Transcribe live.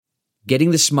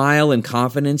Getting the smile and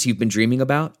confidence you've been dreaming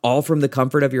about, all from the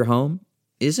comfort of your home,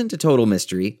 isn't a total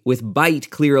mystery with Byte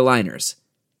clear aligners.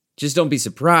 Just don't be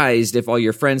surprised if all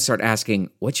your friends start asking,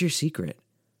 "What's your secret?"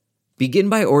 Begin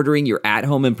by ordering your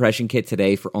at-home impression kit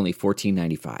today for only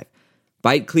 $14.95.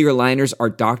 Byte clear aligners are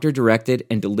doctor-directed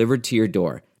and delivered to your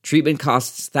door. Treatment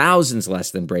costs thousands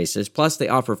less than braces, plus they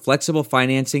offer flexible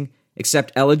financing,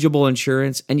 accept eligible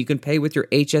insurance, and you can pay with your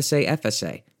HSA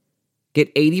FSA. Get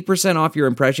 80% off your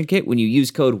impression kit when you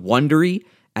use code WONDERY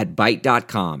at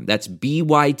Byte.com. That's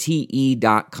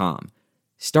BYTE.com.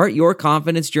 Start your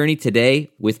confidence journey today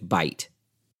with Byte.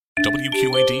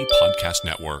 WQAD Podcast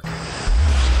Network.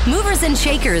 Movers and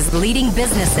shakers leading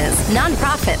businesses,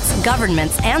 nonprofits,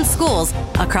 governments, and schools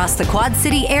across the Quad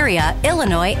City area,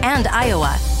 Illinois, and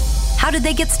Iowa. How did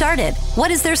they get started?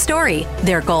 What is their story?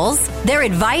 Their goals? Their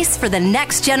advice for the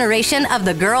next generation of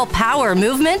the girl power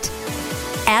movement?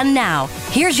 And now,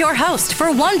 here's your host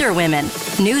for Wonder Women,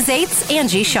 News 8's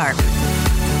Angie Sharp.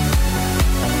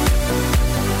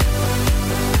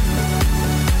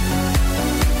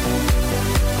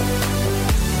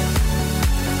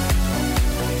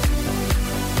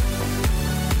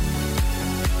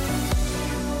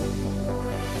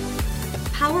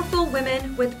 Powerful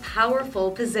women with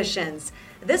powerful positions.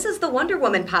 This is the Wonder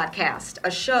Woman Podcast,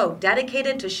 a show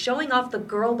dedicated to showing off the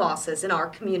girl bosses in our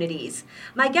communities.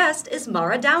 My guest is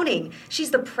Mara Downing.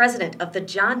 She's the president of the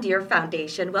John Deere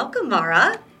Foundation. Welcome,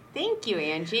 Mara. Thank you,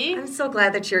 Angie. I'm so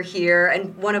glad that you're here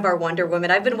and one of our Wonder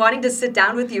Women. I've been wanting to sit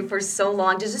down with you for so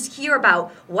long to just hear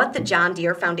about what the John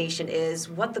Deere Foundation is,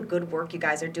 what the good work you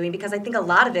guys are doing, because I think a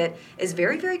lot of it is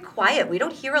very, very quiet. We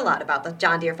don't hear a lot about the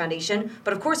John Deere Foundation,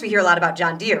 but of course we hear a lot about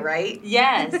John Deere, right?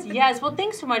 Yes, yes. Well,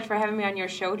 thanks so much for having me on your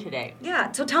show today.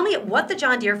 Yeah, so tell me what the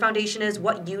John Deere Foundation is,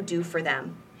 what you do for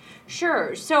them.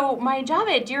 Sure. So my job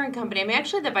at Deere & Company, I'm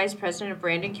actually the Vice President of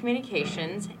Brand and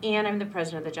Communications, and I'm the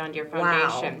President of the John Deere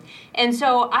Foundation. Wow. And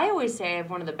so I always say I have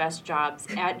one of the best jobs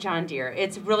at John Deere.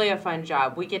 It's really a fun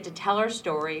job. We get to tell our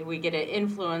story, we get to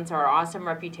influence our awesome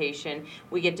reputation,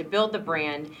 we get to build the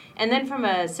brand, and then from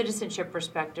a citizenship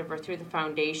perspective or through the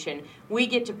foundation, we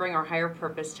get to bring our higher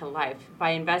purpose to life by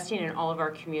investing in all of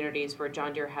our communities where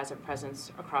John Deere has a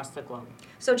presence across the globe.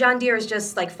 So John Deere is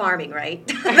just like farming, right?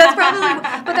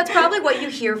 That's probably what you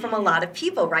hear from a lot of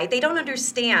people, right? They don't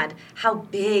understand how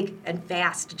big and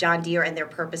vast John Deere and their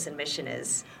purpose and mission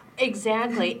is.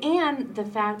 Exactly, and the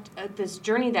fact this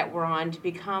journey that we're on to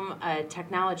become a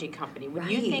technology company. When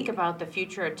you think about the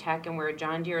future of tech and where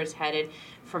John Deere is headed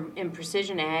from in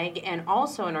precision ag and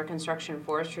also in our construction and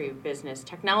forestry business,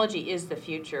 technology is the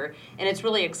future, and it's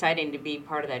really exciting to be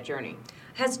part of that journey.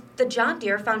 Has the John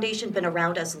Deere Foundation been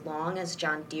around as long as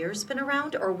John Deere's been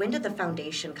around, or when did the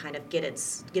foundation kind of get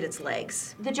its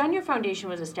legs? The John Deere Foundation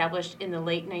was established in the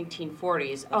late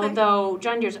 1940s, although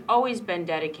John Deere's always been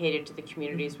dedicated to the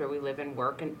communities where we live and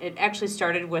work, and it actually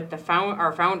started with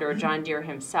our founder, John Deere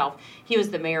himself. He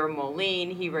was the mayor of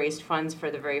Moline. He raised funds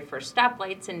for the very first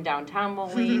stoplights in downtown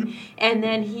Moline, and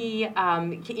then he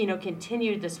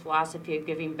continued this philosophy of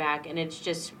giving back, and it's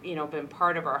just been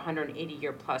part of our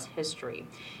 180-year plus history.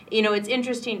 It's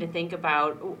interesting to think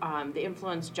about the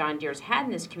influence John Deere's had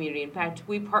in this community. In fact,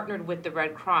 we partnered with the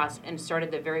Red Cross and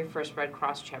started the very first Red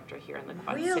Cross chapter here in the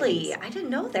Quad Cities. Really? I didn't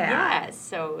know that. Yes.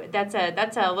 So that's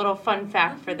a little fun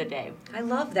fact for the day. I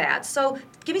love that. So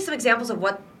give me some examples of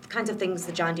what kinds of things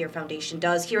the John Deere Foundation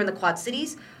does here in the Quad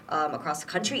Cities, across the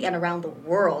country and around the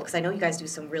world, because I know you guys do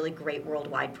some really great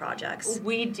worldwide projects.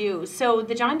 We do. So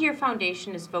the John Deere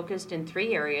Foundation is focused in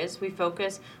 3 areas. We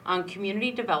focus on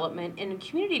community development, and in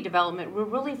community development, we're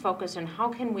really focused on how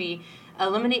can we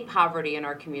eliminate poverty in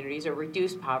our communities or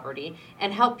reduce poverty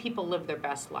and help people live their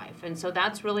best life. And so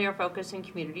that's really our focus in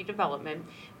community development.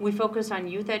 We focus on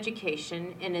youth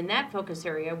education, and in that focus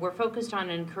area, we're focused on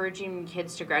encouraging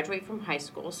kids to graduate from high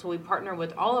school. So we partner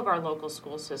with all of our local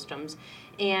school systems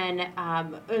and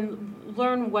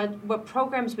learn what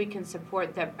programs we can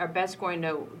support that are best going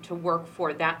to work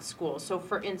for that school. So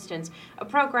for instance, a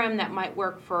program that might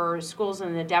work for schools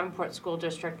in the Davenport School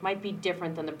District might be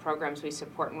different than the programs we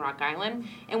support in Rock Island.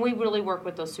 And we really work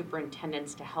with those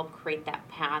superintendents to help create that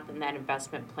path and that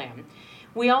investment plan.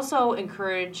 We also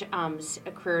encourage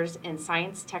careers in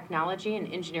science, technology,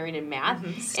 and engineering and math.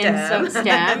 STEM. And so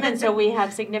STEM. And so we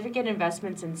have significant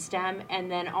investments in STEM, and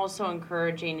then also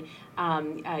encouraging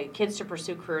kids to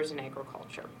pursue careers in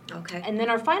agriculture. Okay. And then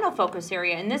our final focus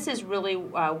area, and this is really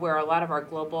where a lot of our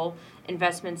global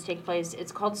investments take place,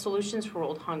 it's called Solutions for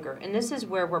World Hunger. And this is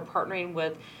where we're partnering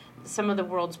with some of the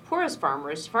world's poorest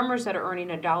farmers that are earning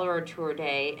 $1 or $2 a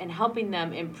day, and helping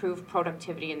them improve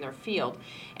productivity in their field.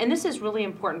 And this is really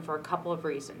important for a couple of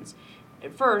reasons.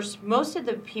 first, most of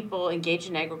the people engaged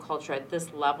in agriculture at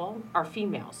this level are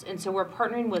females. And so we're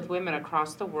partnering with women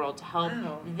across the world to help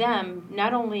them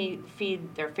not only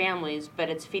feed their families, but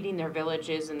it's feeding their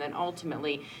villages and then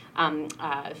ultimately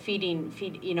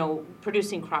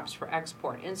producing crops for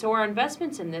export. And so our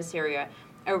investments in this area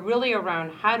are really around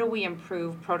how do we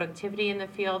improve productivity in the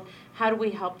field, how do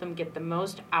we help them get the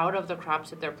most out of the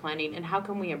crops that they're planting, and how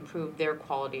can we improve their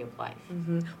quality of life.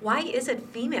 Why is it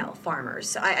female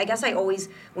farmers? I guess I always,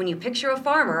 when you picture a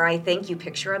farmer, I think you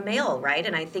picture a male, right?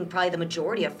 And I think probably the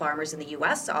majority of farmers in the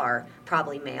U.S. are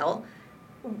probably male.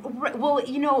 Well,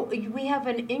 we have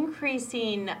an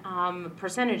increasing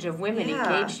percentage of women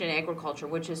engaged in agriculture,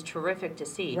 which is terrific to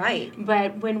see. Right.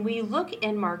 But when we look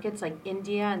in markets like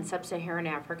India and sub-Saharan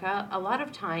Africa, a lot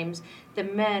of times the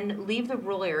men leave the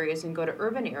rural areas and go to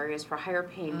urban areas for higher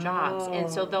paying jobs. And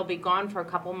so they'll be gone for a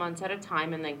couple months at a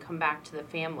time and then come back to the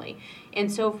family.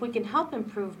 And so if we can help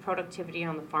improve productivity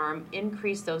on the farm,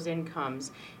 increase those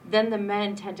incomes, then the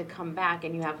men tend to come back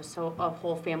and you have a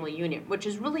whole family unit, which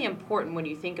is really important when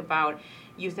you think about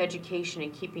youth education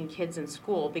and keeping kids in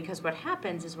school, because what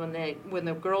happens is when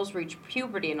the girls reach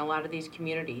puberty in a lot of these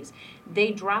communities,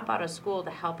 they drop out of school to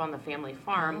help on the family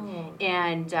farm,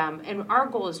 and our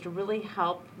goal is to really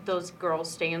help those girls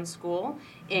stay in school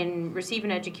and receive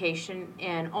an education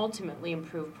and ultimately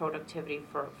improve productivity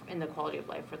and the quality of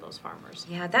life for those farmers.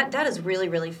 Yeah, that is really,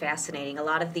 really fascinating. A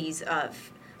lot of these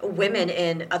women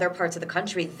in other parts of the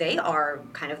country, they are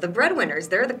kind of the breadwinners.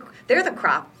 They're the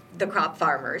crop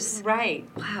farmers. Right.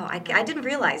 Wow, I didn't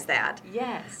realize that.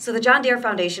 Yes. So the John Deere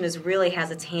Foundation really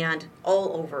has its hand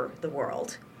all over the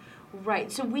world.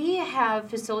 Right. So we have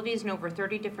facilities in over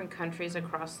 30 different countries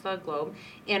across the globe,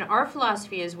 and our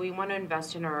philosophy is we want to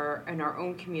invest in our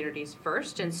own communities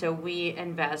first, and so we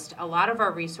invest a lot of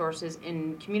our resources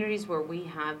in communities where we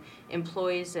have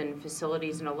employees and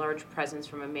facilities and a large presence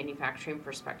from a manufacturing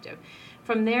perspective.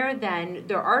 From there, then,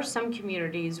 there are some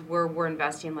communities where we're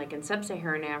investing, like in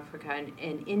sub-Saharan Africa and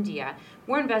in India.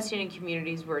 We're investing in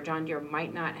communities where John Deere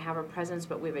might not have a presence,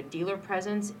 but we have a dealer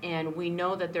presence, and we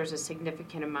know that there's a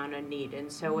significant amount of need.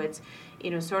 And so it's,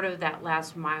 sort of that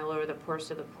last mile or the poorest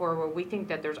of the poor, where we think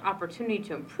that there's opportunity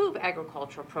to improve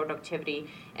agricultural productivity,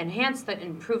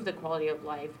 improve the quality of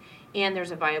life, and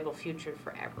there's a viable future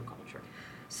for agriculture.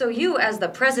 So you, as the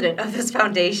president of this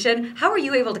foundation, how are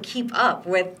you able to keep up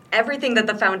with everything that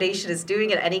the foundation is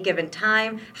doing at any given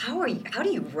time? How do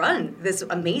you run this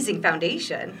amazing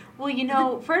foundation?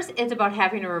 Well, first it's about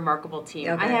having a remarkable team.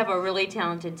 Okay. I have a really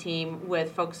talented team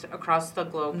with folks across the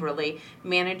globe really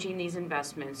managing these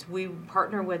investments. We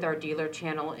partner with our dealer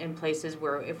channel in places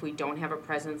where if we don't have a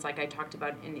presence, like I talked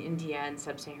about in India and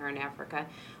sub-Saharan Africa,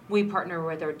 we partner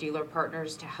with our dealer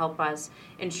partners to help us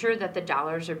ensure that the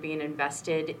dollars are being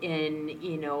invested in,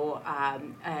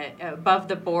 above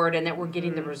the board, and that we're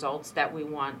getting the results that we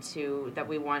want to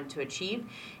achieve.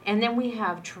 And then we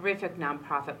have terrific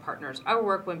nonprofit partners. Our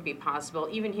work wouldn't be possible,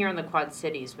 even here in the Quad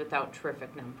Cities, without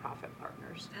terrific nonprofit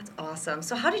partners. That's awesome.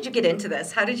 So how did you get into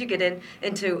this? How did you get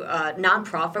into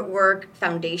nonprofit work,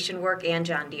 foundation work, and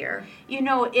John Deere?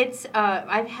 It's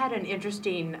I've had an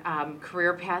interesting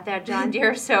career path at John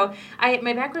Deere. So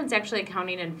my background's actually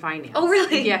accounting and finance. Oh,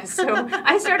 really? Yes. So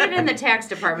I started in the tax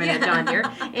department at John Deere,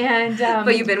 and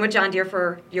but you've been with John Deere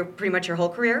for pretty much your whole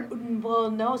career? Well,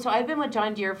 no. So I've been with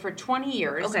John Deere for 20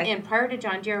 years. Okay. And prior to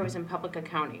John Deere, I was in public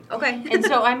accounting. Okay. And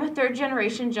so I'm a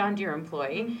third-generation John Deere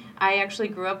employee. I actually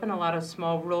grew up in a lot of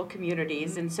small rural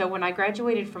communities. And so when I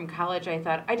graduated from college, I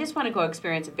thought, I just want to go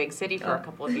experience a big city for a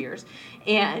couple of years.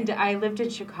 And I lived in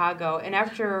Chicago. And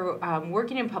after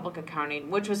working in public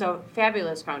accounting, which was a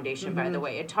fabulous foundation, by the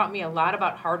way, it taught me a lot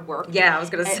about hard work. Yeah, I was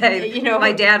going to say,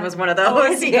 my dad was one of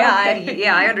those.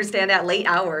 I understand that. Late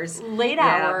hours.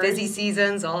 Hours. Busy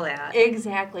seasons, all that.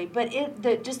 Exactly. But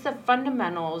just the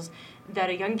fundamentals that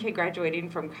a young kid graduating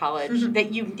from college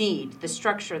that you need, the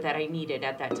structure that I needed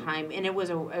at that time, and it was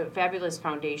a fabulous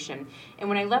foundation. And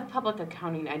when I left public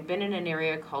accounting, I'd been in an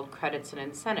area called credits and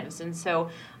incentives, and so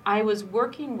I was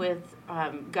working with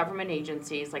government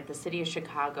agencies like the City of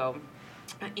Chicago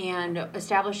and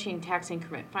establishing tax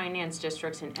increment finance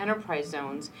districts and enterprise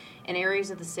zones in areas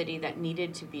of the city that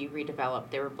needed to be redeveloped.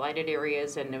 They were blighted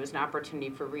areas, and there was an opportunity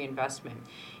for reinvestment.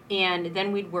 And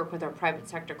then we'd work with our private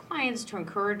sector clients to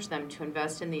encourage them to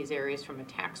invest in these areas from a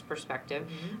tax perspective,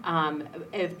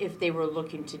 if they were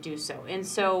looking to do so. And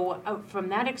so from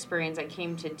that experience, I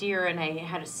came to Deere, and I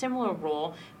had a similar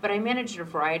role, but I managed a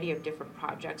variety of different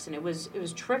projects. And it was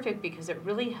terrific because it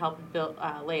really helped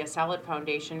lay a solid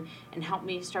foundation and help helped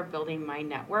me start building my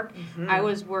network. I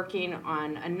was working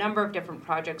on a number of different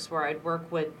projects where I'd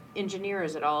work with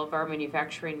engineers at all of our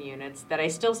manufacturing units that I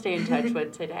still stay in touch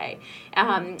with today,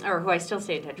 or who I still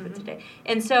stay in touch with today.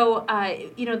 And so,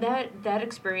 that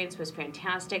experience was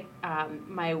fantastic.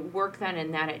 My work then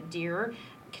in that at Deere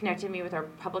connected me with our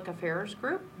public affairs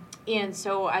group. And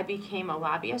so I became a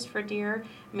lobbyist for Deere,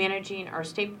 managing our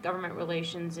state government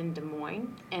relations in Des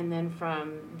Moines. And then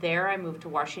from there, I moved to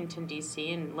Washington,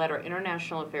 D.C. and led our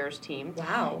international affairs team.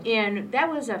 Wow. And that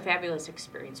was a fabulous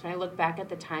experience. When I look back at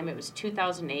the time, it was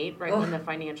 2008, right when the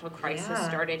financial crisis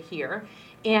started here.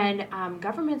 And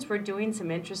governments were doing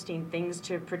some interesting things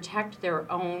to protect their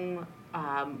own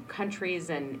countries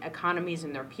and economies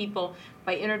and their people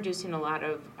by introducing a lot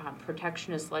of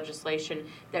protectionist legislation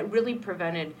that really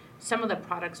prevented some of the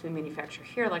products we manufacture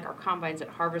here, like our combines at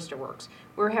Harvester Works.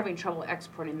 We're having trouble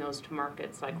exporting those to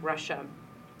markets like Russia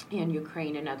and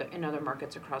Ukraine and other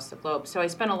markets across the globe. So I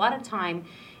spent a lot of time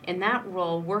in that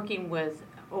role working with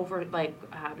over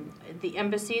the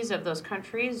embassies of those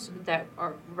countries that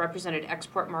are represented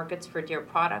export markets for Deere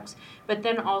products, but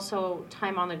then also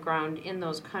time on the ground in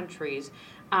those countries,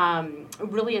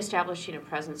 really establishing a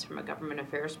presence from a government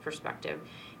affairs perspective.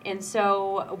 And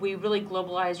so we really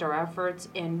globalized our efforts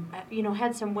and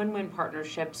had some win-win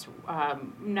partnerships,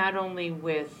 not only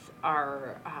with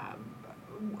our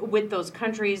with those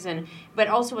countries but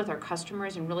also with our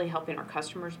customers and really helping our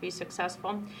customers be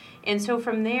successful. And so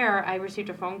from there, I received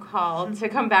a phone call to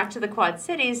come back to the Quad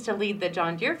Cities to lead the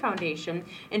John Deere Foundation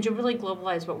and to really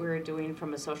globalize what we were doing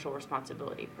from a social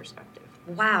responsibility perspective.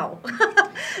 Wow.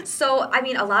 So, I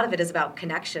mean, a lot of it is about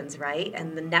connections, right?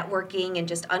 And the networking and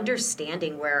just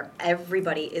understanding where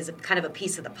everybody is kind of a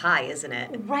piece of the pie, isn't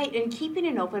it? Right, and keeping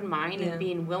an open mind and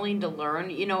being willing to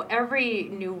learn. Every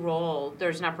new role,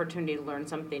 there's an opportunity to learn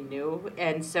something new.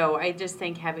 And so I just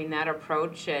think having that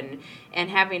approach and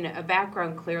having a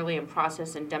background clearly in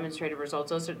process and demonstrated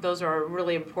results, those are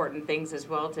really important things as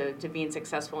well to being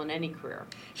successful in any career.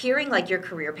 Hearing like your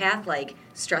career path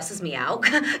stresses me out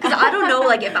because I don't know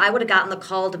if I would have gotten the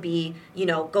call to be,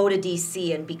 go to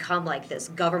DC and become like this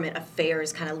government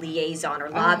affairs kind of liaison or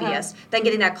lobbyist, then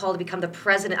getting that call to become the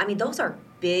president. I mean, those are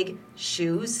big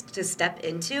shoes to step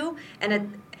into, and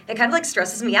it kind of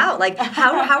stresses me out.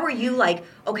 How are you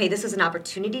okay, this is an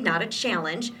opportunity, not a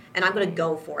challenge, and I'm going to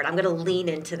go for it. I'm going to lean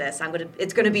into this.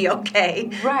 It's going to be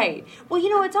okay. Right. Well,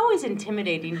 it's always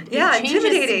intimidating. Yeah, change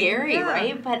intimidating. Is scary,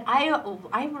 right? But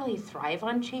I really thrive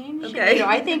on change. Okay.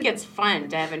 I think it's fun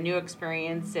to have a new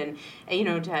experience and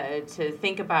to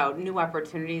think about new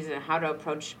opportunities and how to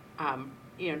approach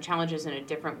challenges in a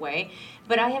different way.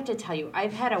 But I have to tell you,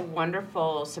 I've had a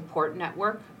wonderful support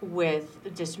network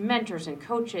with just mentors and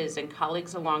coaches and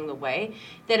colleagues along the way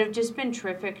that have just been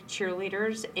terrific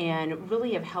cheerleaders and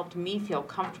really have helped me feel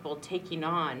comfortable taking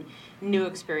on new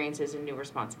experiences and new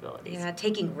responsibilities. Yeah,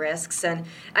 taking risks. And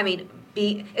I mean,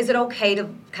 is it okay to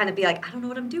kind of be I don't know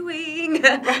what I'm doing?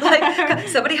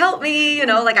 Somebody help me,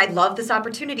 I love this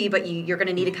opportunity, but you're going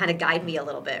to need to kind of guide me a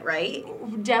little bit, right?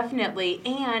 Definitely.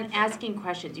 And asking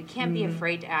questions. You can't be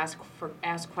afraid to ask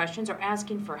questions or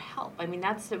asking for help. I mean,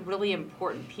 that's a really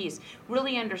important piece.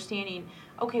 Really understanding,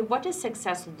 okay, what does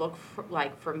success look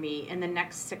like for me in the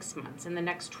next 6 months, in the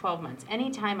next 12 months?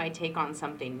 Anytime I take on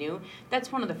something new,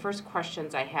 that's one of the first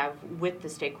questions I have with the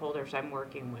stakeholders I'm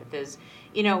working with is,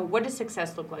 what does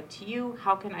success look like to you?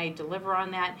 How can I deliver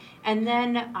on that? And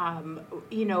then,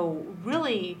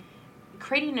 really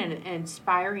creating an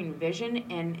inspiring vision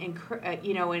and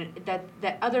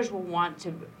that others will want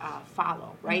to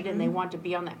follow, right? And they want to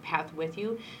be on that path with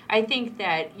you. I think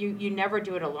that you never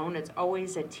do it alone. It's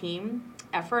always a team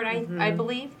effort, I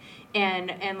believe.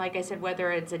 And like I said,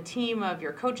 whether it's a team of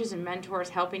your coaches and mentors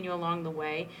helping you along the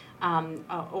way,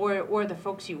 or the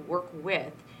folks you work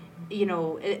with,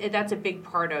 that's a big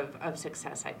part of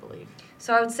success, I believe.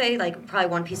 So I would say probably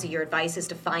one piece of your advice is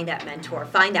to find that mentor,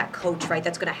 find that coach, right?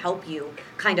 That's going to help you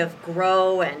kind of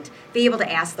grow and be able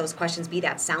to ask those questions, be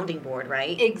that sounding board,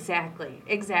 right? Exactly.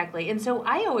 And so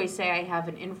I always say I have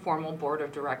an informal board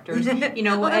of directors.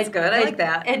 Well, that's good. I like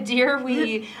that. At Deere,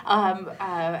 we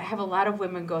have a lot of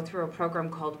women go through a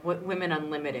program called Women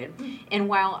Unlimited. And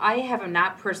while I have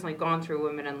not personally gone through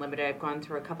Women Unlimited, I've gone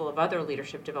through a couple of other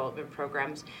leadership development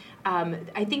programs.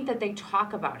 I think that they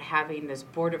talk about having this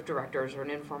board of directors or an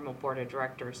informal board of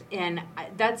directors, and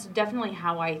that's definitely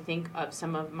how I think of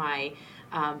some of my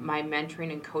my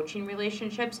mentoring and coaching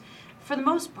relationships. For the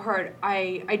most part,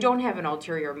 I don't have an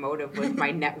ulterior motive with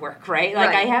my network, right?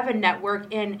 I have a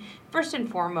network, and first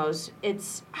and foremost,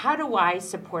 it's how do I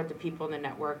support the people in the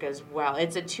network as well?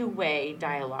 It's a two-way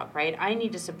dialogue, right? I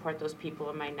need to support those people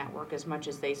in my network as much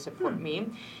as they support me.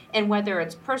 And whether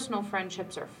it's personal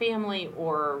friendships or family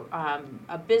or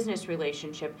a business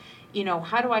relationship, you know,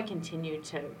 how do I continue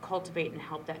to cultivate and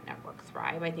help that network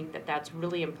thrive? I think that that's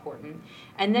really important.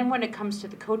 And then when it comes to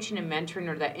the coaching and mentoring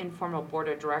or that informal board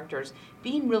of directors,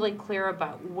 being really clear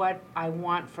about what I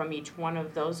want from each one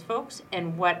of those folks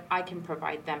and what I can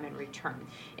provide them in return.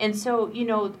 And so, you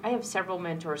know, I have several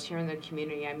mentors here in the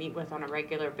community I meet with on a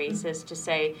regular basis to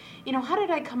say, you know, how did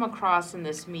I come across in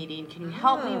this meeting? Can you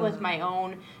help me with my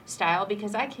own style?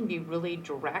 Because I can be really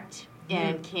direct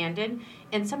and candid,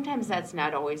 and sometimes that's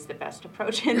not always the best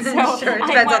approach. And so sure, it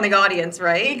depends on the audience,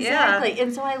 right? Exactly. Yeah.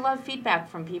 And so I love feedback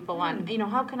from people on, you know,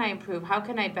 how can I improve? How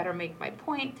can I better make my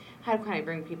point? How can I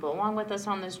bring people along with us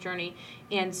on this journey?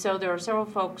 And so there are several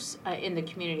folks in the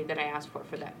community that I ask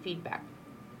for that feedback.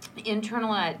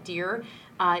 Internal at Deere,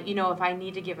 you know, if I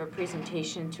need to give a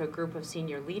presentation to a group of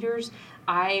senior leaders,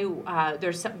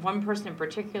 there's one person in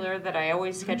particular that I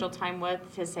always schedule time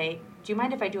with to say, do you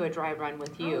mind if I do a dry run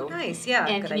with you? Oh, nice, yeah,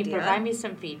 and good can you idea. provide me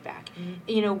some feedback?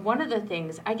 You know, one of the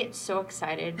things, I get so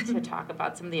excited to talk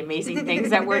about some of the amazing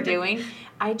things that we're doing.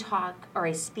 I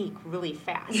speak really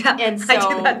fast. Yeah, and so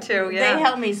I do that too, yeah. they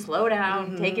help me slow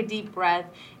down, take a deep breath,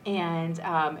 and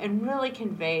really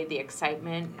convey the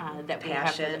excitement that we have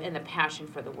Passion. and the passion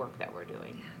for the work that we're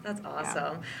doing. That's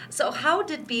awesome. So how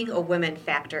did being a woman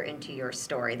factor into your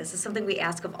story? This is something we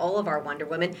ask of all of our Wonder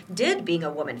Women. Did being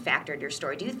a woman factor in your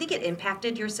story? Do you think it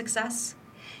impacted your success?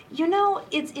 You know,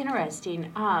 it's interesting.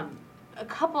 A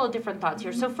couple of different thoughts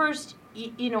here. So first,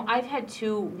 you know, I've had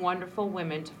two wonderful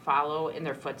women to follow in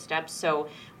their footsteps. So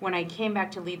when I came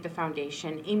back to lead the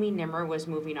foundation, Amy Nimmer was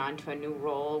moving on to a new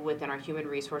role within our human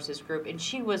resources group, and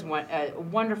she was a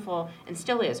wonderful, and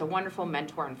still is, a wonderful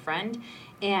mentor and friend,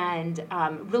 and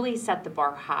really set the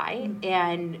bar high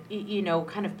and, you know,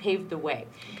 kind of paved the way.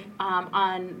 Okay.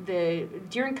 On the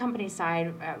Deere & Company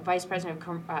side, Vice President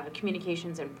of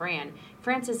Communications and Brand,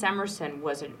 Frances Emerson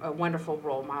was a wonderful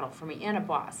role model for me and a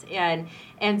boss. And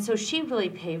so she really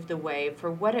paved the way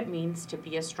for what it means to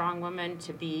be a strong woman,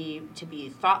 to be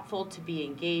thoughtful, to be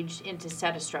engaged, and to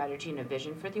set a strategy and a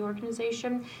vision for the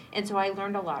organization. And so I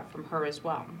learned a lot from her as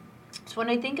well. So when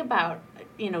I think about,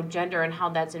 you know, gender and how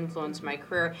that's influenced my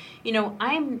career, you know,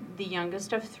 I'm the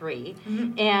youngest of three,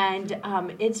 and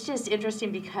it's just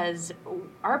interesting because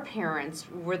our parents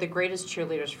were the greatest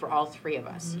cheerleaders for all three of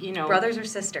us. You know, brothers or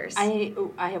sisters? I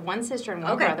have one sister and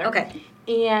one brother. Okay.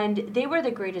 And they were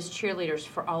the greatest cheerleaders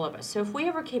for all of us. So if we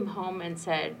ever came home and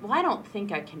said, well, I don't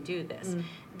think I can do this,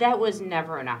 that was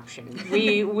never an option.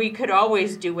 We could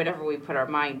always do whatever we put our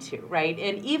mind to, right?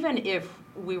 And even if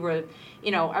we were, you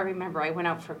know, I remember I went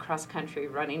out for cross country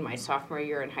running my sophomore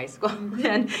year in high school,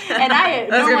 and I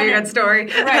that's gonna be a good story,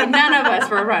 right? None of us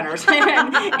were runners, but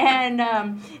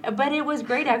it was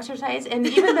great exercise. And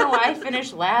even though I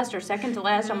finished last or second to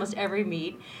last almost every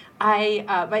meet,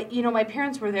 but you know, my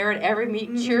parents were there at every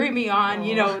meet cheering me on.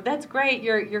 You know, that's great.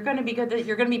 You're going to be good.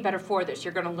 You're going to be better for this.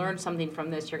 You're going to learn something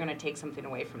from this. You're going to take something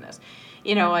away from this.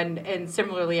 You know, and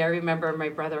similarly, I remember my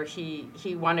brother.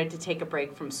 He wanted to take a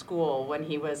break from school when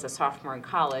he was a sophomore in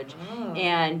college,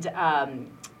 and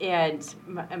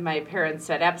my parents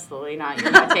said, absolutely not.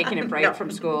 You're not taking a break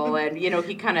from school. And you know,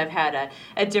 he kind of had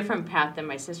a different path than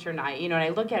my sister and I. You know, and I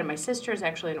look at it. My sister is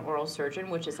actually an oral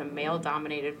surgeon, which is a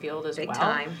male-dominated field as well. Big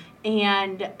time.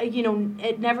 And, you know,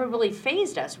 it never really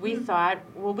fazed us. We thought,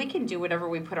 well, we can do whatever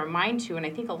we put our mind to. And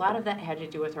I think a lot of that had to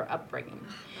do with our upbringing.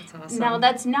 That's awesome. Now,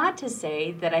 that's not to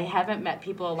say that I haven't met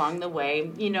people along the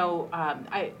way. You know,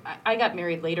 I got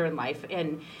married later in life.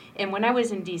 And when I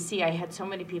was in D.C., I had so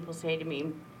many people say to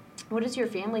me, what does your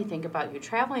family think about you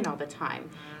traveling all the time?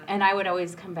 And I would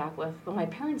always come back with, well, my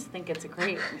parents think it's a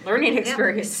great learning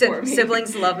experience for me.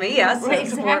 Siblings love me, yes. Right,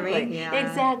 Support exactly. me. Yeah.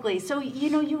 Exactly. So, you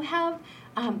know, you have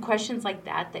questions like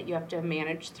that you have to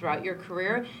manage throughout your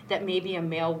career that maybe a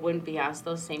male wouldn't be asked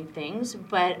those same things.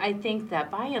 But I think that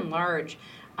by and large,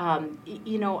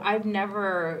 you know, I've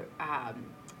never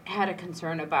had a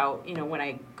concern about, you know, when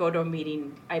I go to a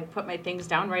meeting, I put my things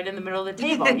down right in the middle of the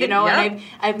table, you know, and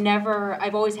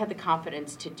I've always had the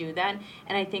confidence to do that.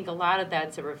 And I think a lot of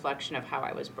that's a reflection of how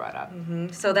I was brought up.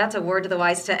 So that's a word to the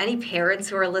wise to any parents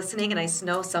who are listening, and I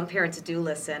know some parents do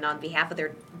listen on behalf of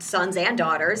their sons and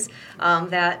daughters,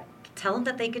 that tell them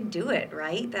that they can do it,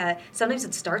 right? That sometimes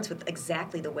it starts with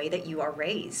exactly the way that you are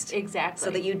raised. Exactly.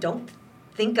 So that you don't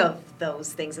think of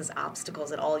those things as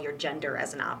obstacles at all, your gender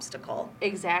as an obstacle.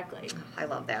 Exactly. I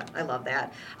love that. I love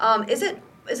that. Is it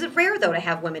Is it rare, though, to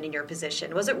have women in your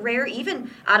position? Was it rare, even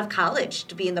out of college,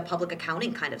 to be in the public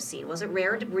accounting kind of scene? Was it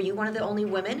rare? Were you one of the only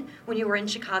women when you were in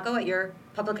Chicago at your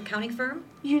public accounting firm?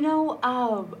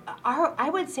 I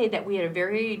would say that we had a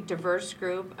very diverse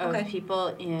group of Okay. people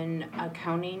in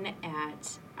accounting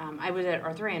at I was at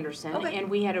Arthur Andersen, Okay. and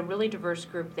we had a really diverse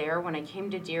group there. When I came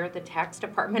to Deere, the tax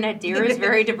department at Deere is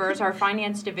very diverse. Our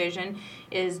finance division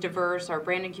is diverse. Our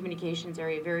brand and communications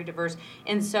area very diverse.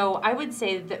 And so I would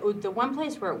say that the one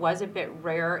place where it was a bit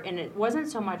rare, and it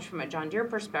wasn't so much from a John Deere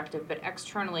perspective, but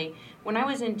externally, when I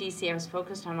was in DC, I was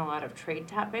focused on a lot of trade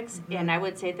topics, and I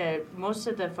would say that most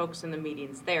of the folks in the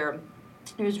meetings there,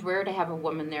 it was rare to have a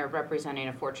woman there representing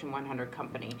a Fortune 100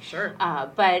 company. Sure.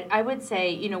 But I would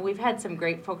say, we've had some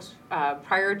great folks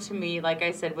prior to me, like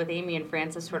I said, with Amy and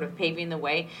Francis sort of paving the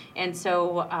way. And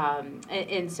so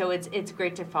it's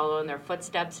great to follow in their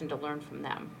footsteps and to learn from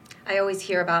them. I always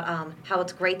hear about how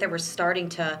it's great that we're starting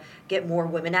to get more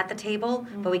women at the table,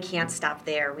 but we can't stop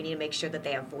there. We need to make sure that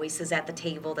they have voices at the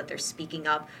table, that they're speaking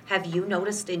up. Have you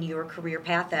noticed in your career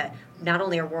path that not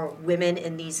only are more women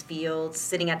in these fields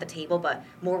sitting at the table, but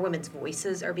more women's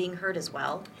voices are being heard as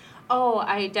well? Oh,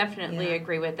 I definitely Yeah.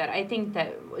 agree with that. I think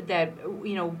that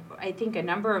I think a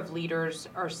number of leaders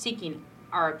are seeking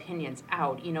our opinions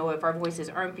out. If our voices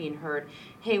aren't being heard,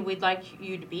 hey, we'd like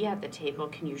you to be at the table.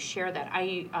 Can you share that?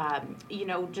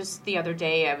 Just the other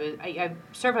day, I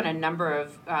serve on a number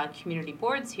of community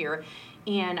boards here,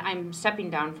 and I'm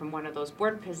stepping down from one of those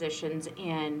board positions,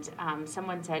 and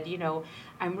someone said,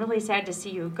 I'm really sad to see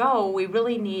you go. We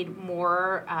really need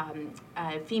more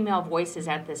female voices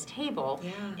at this table.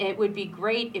 Yeah. It would be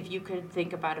great if you could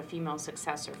think about a female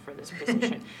successor for this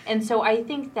position. And so I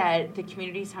think that the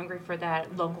community's hungry for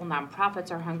that, local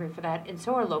nonprofits are hungry for that, and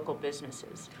so are local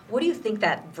businesses. What do you think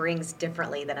that brings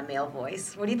differently than a male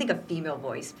voice? What do you think a female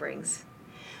voice brings?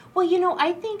 Well,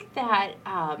 I think that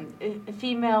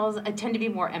females tend to be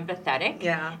more empathetic.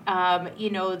 Yeah.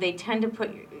 They tend to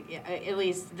put, at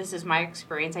least this is my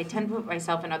experience, I tend to put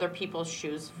myself in other people's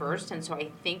shoes first, and so I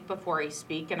think before I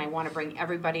speak, and I want to bring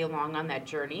everybody along on that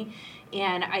journey.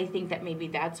 And I think that maybe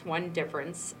that's one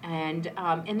difference, and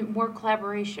more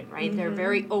collaboration, right? Mm-hmm. They're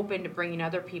very open to bringing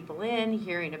other people in,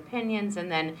 hearing opinions, and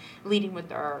then leading with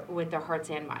their hearts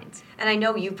and minds. And I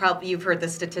know you've heard the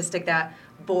statistic that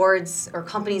boards or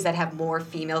companies that have more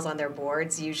females on their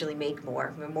boards usually make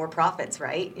more profits,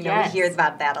 right? Yes. We hear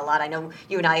about that a lot. I know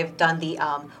you and I have done the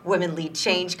Women Lead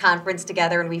Change conference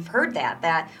together, and we've heard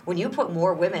that when you put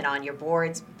more women on your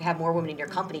boards, have more women in your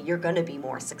company, you're going to be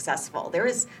more successful. There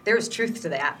is truth to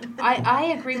that. I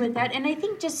agree with that, and I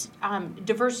think just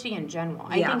diversity in general.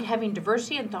 I Yeah. think having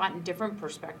diversity in thought and different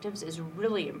perspectives is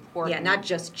really important. Yeah, not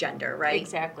just gender, right?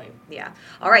 Exactly. Yeah.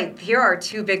 All right, here are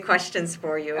two big questions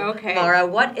for you. Okay. Laura,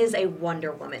 what is a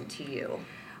Wonder Woman to you?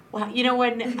 Well,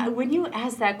 when you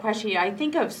ask that question, I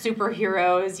think of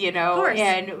superheroes, Of course.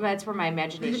 and that's where my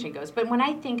imagination goes. But when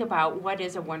I think about what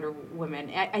is a Wonder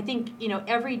Woman, I think,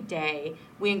 every day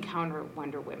we encounter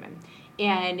Wonder Women.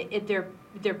 And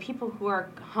they're people who are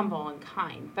humble and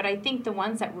kind. But I think the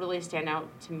ones that really stand out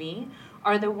to me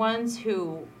are the ones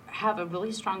who have a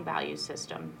really strong value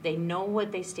system. They know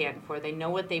what they stand for. They know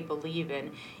what they believe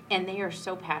in. And they are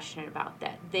so passionate about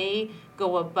that. They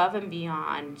go above and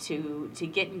beyond to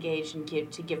get engaged and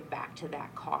to give back to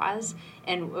that cause.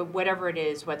 And whatever it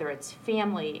is, whether it's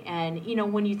family. And,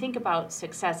 when you think about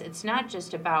success, it's not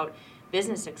just about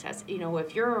business success.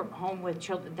 If you're home with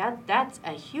children, that's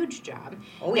a huge job.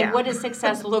 Oh, yeah. And what does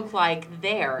success look like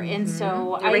there? Mm-hmm. And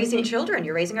so you're raising children.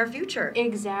 You're raising our future.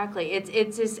 Exactly.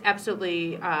 It's just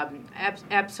absolutely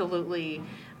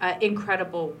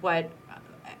incredible what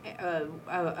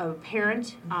a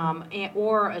parent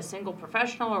or a single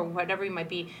professional or whatever you might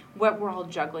be, what we're all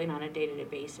juggling on a day-to-day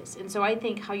basis. And so I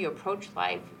think how you approach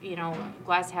life,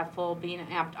 glass half full, being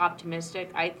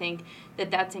optimistic, I think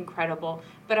that's incredible.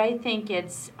 But I think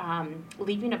it's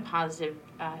leaving a positive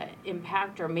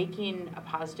impact or making a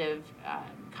positive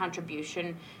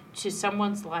contribution to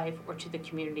someone's life or to the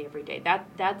community every day.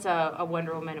 That's a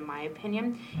Wonder Woman, in my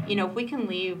opinion. If we can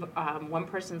leave one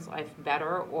person's life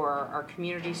better or our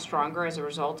community stronger as a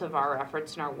result of our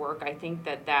efforts and our work, I think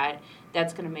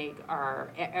that's going to make our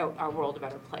world a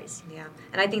better place. Yeah,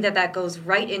 and I think that goes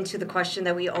right into the question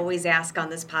that we always ask on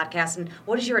this podcast. And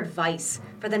what is your advice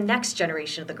for the next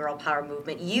generation of the Girl Power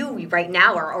movement? You right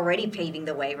now are already paving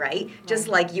the way, right? Just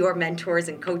like your mentors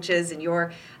and coaches and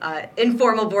your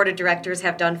informal board of directors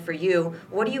have done for you.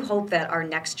 What do you hope that our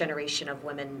next generation of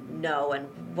women know, and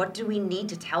what do we need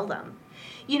to tell them?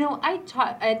 I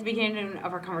taught at the beginning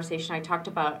of our conversation. I talked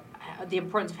about the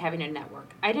importance of having a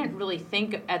network. I didn't really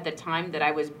think at the time that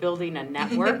I was building a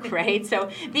network, right? So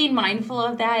being mindful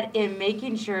of that and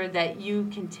making sure that you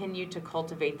continue to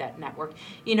cultivate that network.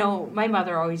 You know, my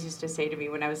mother always used to say to me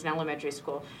when I was in elementary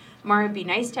school, Mara, be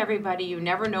nice to everybody. You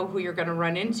never know who you're going to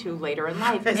run into later in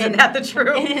life. Isn't that the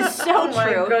truth? It is so oh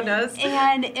true. My goodness.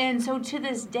 And so to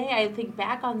this day, I think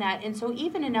back on that. And so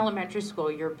even in elementary school,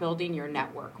 you're building your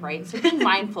network, right? So be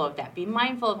mindful of that. Be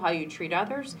mindful of how you treat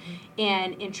others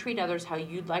and treat others how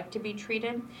you'd like to be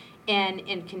treated.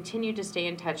 And continue to stay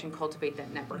in touch and cultivate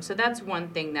that network. So that's one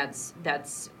thing that's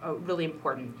really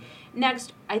important.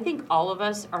 Next, I think all of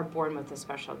us are born with a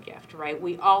special gift, right?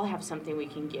 We all have something we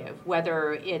can give,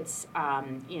 whether it's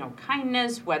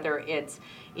kindness, whether it's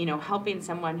helping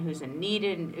someone who's in need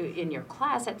in your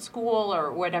class at school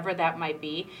or whatever that might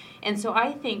be. And so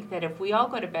I think that if we all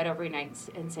go to bed every night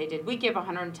and say, did we give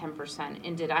 110%,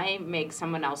 and did I make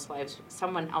someone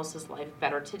else's life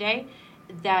better today,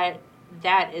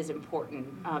 that is important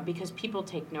because people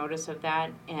take notice of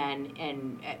that,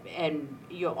 and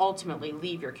you'll ultimately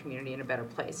leave your community in a better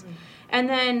place. Mm-hmm. And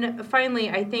then finally,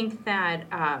 I think that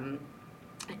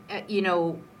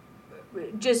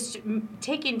just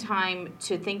taking time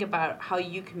to think about how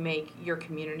you can make your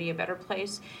community a better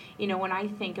place. You know, when I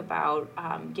think about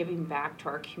giving back to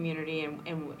our community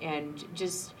and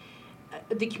just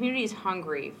the community is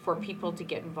hungry for people to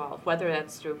get involved, whether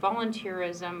that's through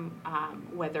volunteerism,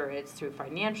 whether it's through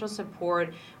financial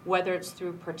support, whether it's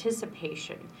through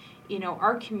participation. You know,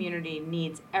 our community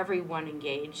needs everyone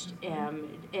engaged.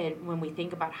 And when we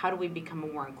think about how do we become a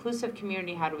more inclusive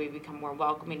community, how do we become more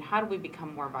welcoming, how do we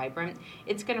become more vibrant,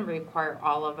 it's going to require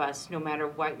all of us, no matter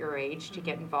what your age, to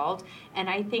get involved. And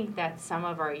I think that some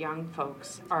of our young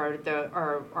folks are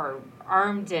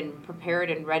armed and prepared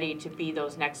and ready to be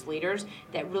those next leaders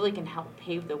that really can help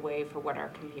pave the way for what our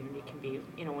community can be,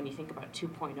 you know, when you think about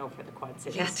 2.0 for the Quad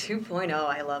Cities. Yeah, 2.0,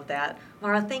 I love that.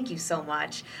 Mara, thank you so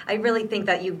much. I really think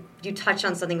that you touch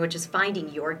on something which is finding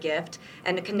your gift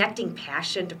and connecting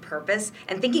passion to purpose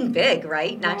and thinking big,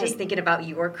 right? Not just thinking about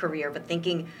your career, but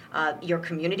thinking your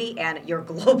community and your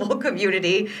global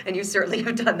community, and you certainly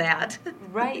have done that.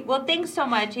 Right. Well, thanks so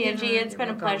much, Angie. It's been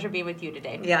a pleasure being with you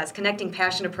today. Yes, connecting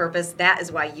passion to purpose. That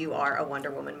is why you are a Wonder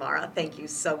Woman, Mara. Thank you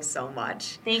so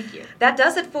much. Thank you. That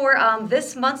does it for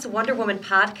this month's Wonder Woman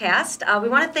podcast. We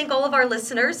want to thank all of our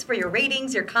listeners for your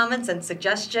ratings, your comments, and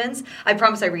suggestions. I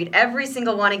promise I read every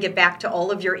single one and get back to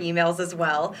all of your emails as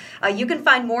well. You can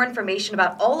find more information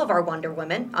about all of our Wonder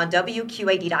Women on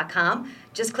WQAD.com.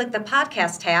 Just click the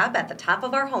podcast tab at the top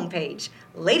of our homepage.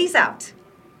 Ladies out.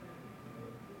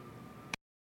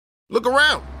 Look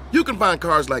around. You can find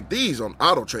cars like these on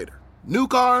AutoTrader. New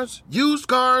cars, used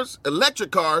cars,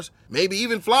 electric cars, maybe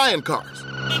even flying cars.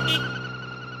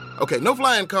 Okay, no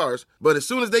flying cars, but as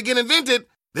soon as they get invented,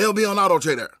 they'll be on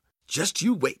AutoTrader. Just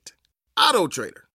you wait. AutoTrader.